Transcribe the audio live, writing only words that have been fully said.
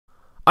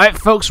Alright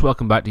folks,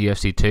 welcome back to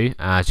UFC 2.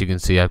 As you can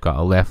see, I've got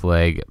a left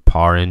leg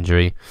power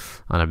injury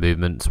and a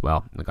movement.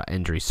 Well, I got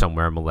injury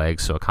somewhere in my leg,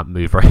 so I can't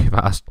move very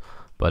fast.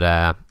 But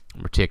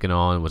we're taking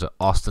on, was it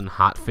Austin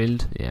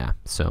Hatfield? Yeah,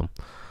 so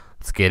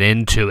let's get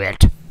into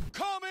it.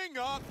 Coming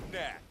up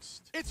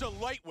next, it's a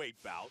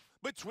lightweight bout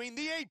between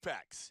the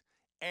Apex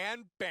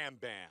and Bam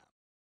Bam.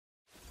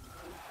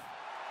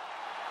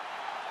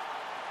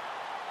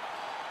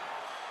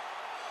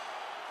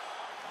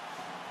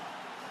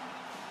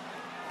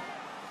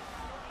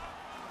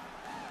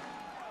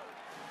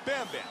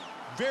 Bam Bam,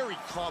 very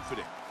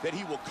confident that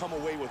he will come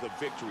away with a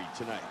victory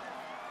tonight.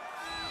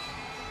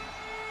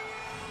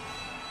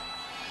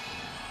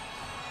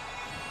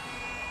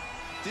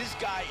 This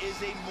guy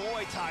is a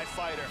Muay Thai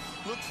fighter.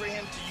 Look for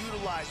him to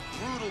utilize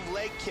brutal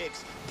leg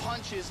kicks,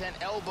 punches, and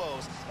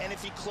elbows. And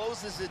if he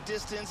closes the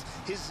distance,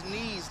 his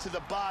knees to the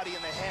body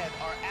and the head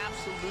are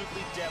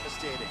absolutely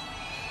devastating.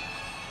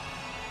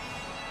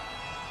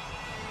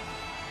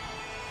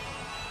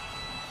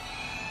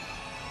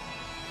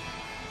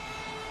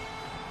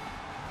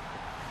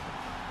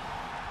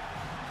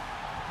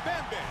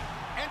 Bam Bam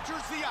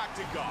enters the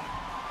octagon,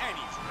 and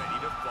he's ready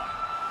to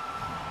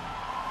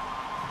fight.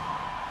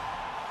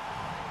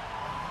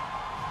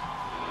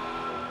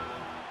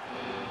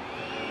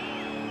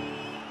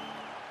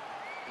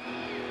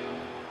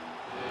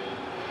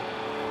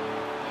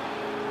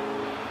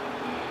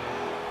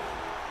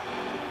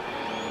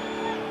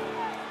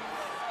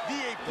 The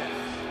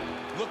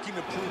Apex, looking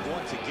to prove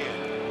once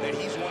again that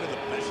he's one of the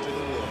best in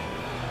the world.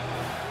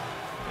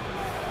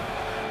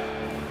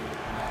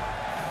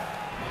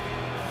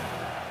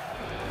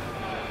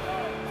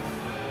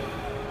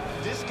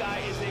 This guy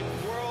is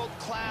a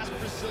world-class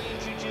Brazilian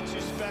Jiu-Jitsu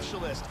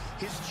specialist.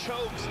 His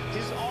chokes,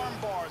 his arm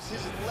bars,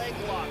 his leg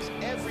locks,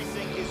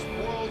 everything is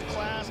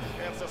world-class.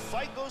 And if the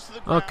fight goes to the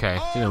ground... Okay,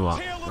 you know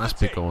what? Let's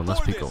be going,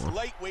 let's be going.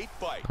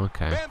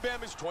 Okay. Bam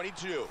Bam is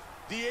 22.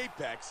 The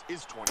Apex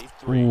is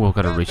 23. Ooh, I've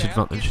got a Bam reach Bam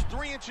advantage. is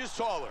 3 inches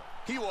taller.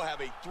 He will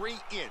have a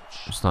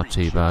 3-inch It's not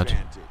too reach bad.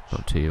 advantage.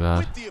 Not too bad.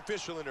 With the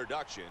official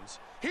introductions,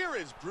 here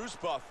is Bruce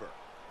Buffer.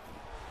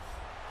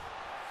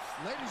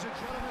 Ladies and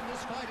gentlemen,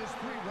 this fight is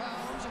 3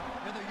 rounds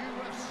in the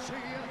UFC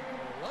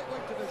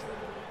lightweight division.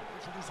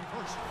 Introducing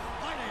first,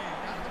 fighting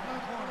out of the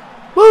blue corner.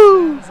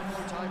 Woo! He is a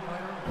Muay Thai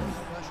fighter with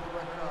a special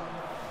record of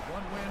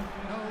 1 win,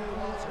 no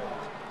losses.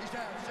 He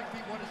stands 6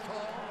 feet 1 inch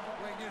tall,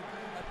 weighing in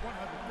at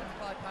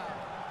 155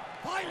 pounds.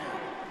 Fighting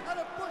out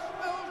of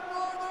Bushmills,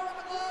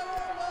 Northern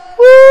Ireland.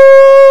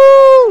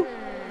 Woo!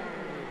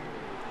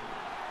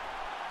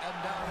 And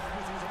now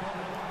introducing his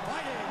opponent,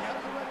 fighting out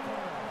of the red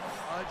corner,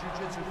 a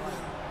jiu-jitsu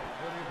fighter.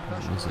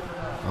 Was it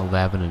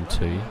 11 and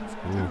 2? Ooh. He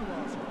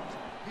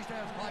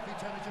stands 5 feet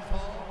 10 inches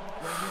tall,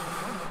 weighing in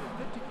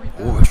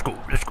 153 Oh, let's go,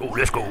 let's go,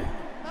 let's go.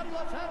 out of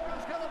Los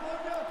Angeles,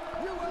 California,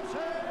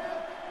 USA,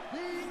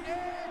 the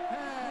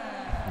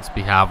Apex. Let's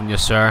be having you,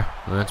 sir.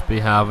 Let's be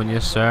having you,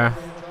 sir.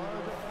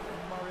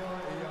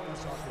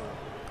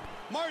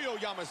 Mario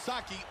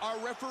Yamasaki, our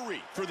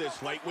referee for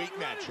this lightweight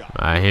matchup.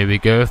 Alright, here we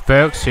go,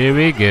 folks. Here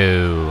we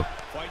go.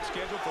 Fight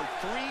scheduled for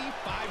 3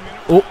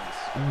 5-minute Oh, rounds.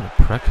 what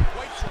a prick.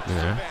 White shirts There.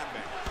 for Bam Bam.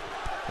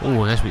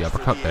 Oh, nice wee Black shirts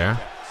uppercut for the there.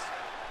 Apex.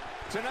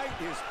 Tonight,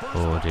 his first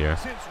Oh, fight dear.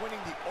 since winning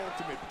the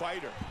Ultimate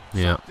Fighter.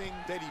 Yeah. Something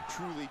that he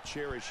truly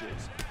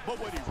cherishes. But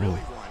what he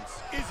really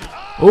wants is his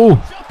Oh,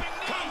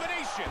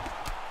 combination.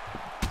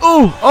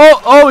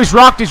 oh, he's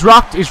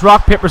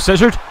rocked, paper,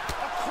 scissored.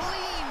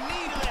 Clean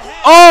knee to the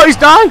head. Oh, he's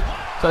down.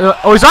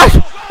 Oh, he's out.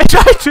 He's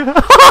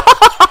out.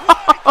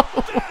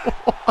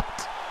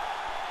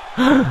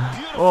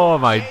 Oh,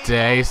 my Beautiful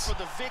days. for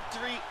the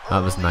victory That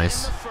was early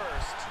nice. in the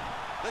first.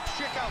 Let's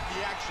check out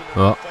the action of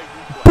Oh. the fight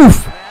replay.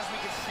 Poof. And as we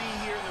can see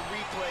here in the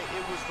replay,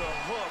 it was the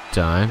hook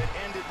Down. that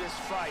ended this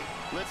fight.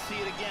 Let's see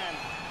it again.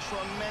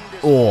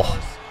 Tremendous Oh.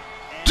 force,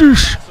 and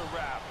Douche. that's a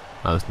wrap.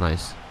 That was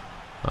nice.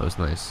 That was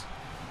nice.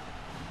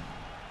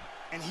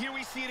 And here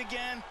we see it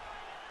again.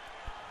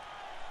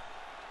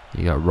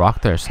 You got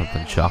rocked there,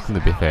 something shocking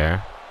to be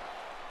fair.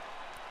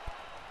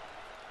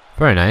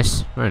 Very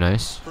nice, very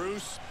nice.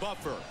 Bruce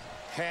Buffer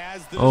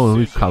has the Oh,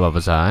 we decision. cut off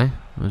his eye.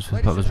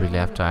 That was really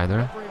left eye there.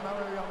 Referee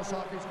Mario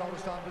Yamasaki's called a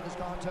stop to this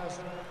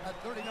contest at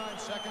 39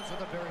 seconds of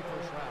the very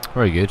first round.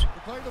 Very good.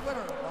 Declaring the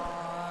winner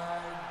by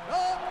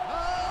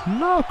knockout.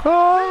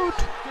 Knockout!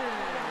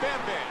 Bam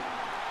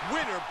Bam,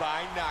 winner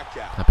by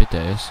knockout. Happy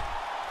days.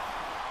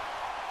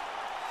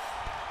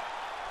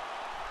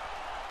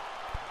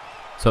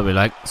 That's what we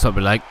like, that's what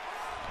we like.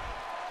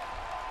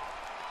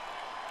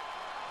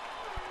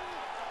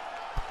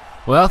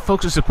 Well,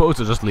 folks, I suppose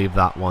I'll just leave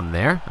that one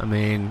there. I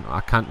mean,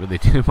 I can't really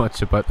do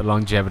much about the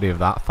longevity of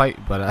that fight,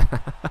 but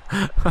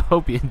I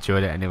hope you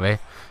enjoyed it anyway.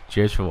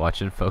 Cheers for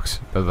watching, folks.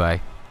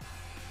 Bye-bye.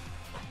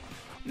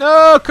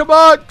 No, come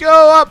on,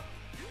 go up!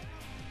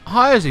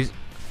 How are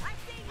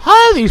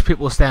these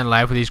people staying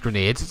alive with these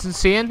grenades? It's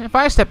insane. If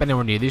I step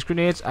anywhere near these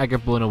grenades, I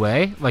get blown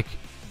away. Like,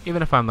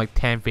 even if I'm like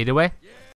 10 feet away.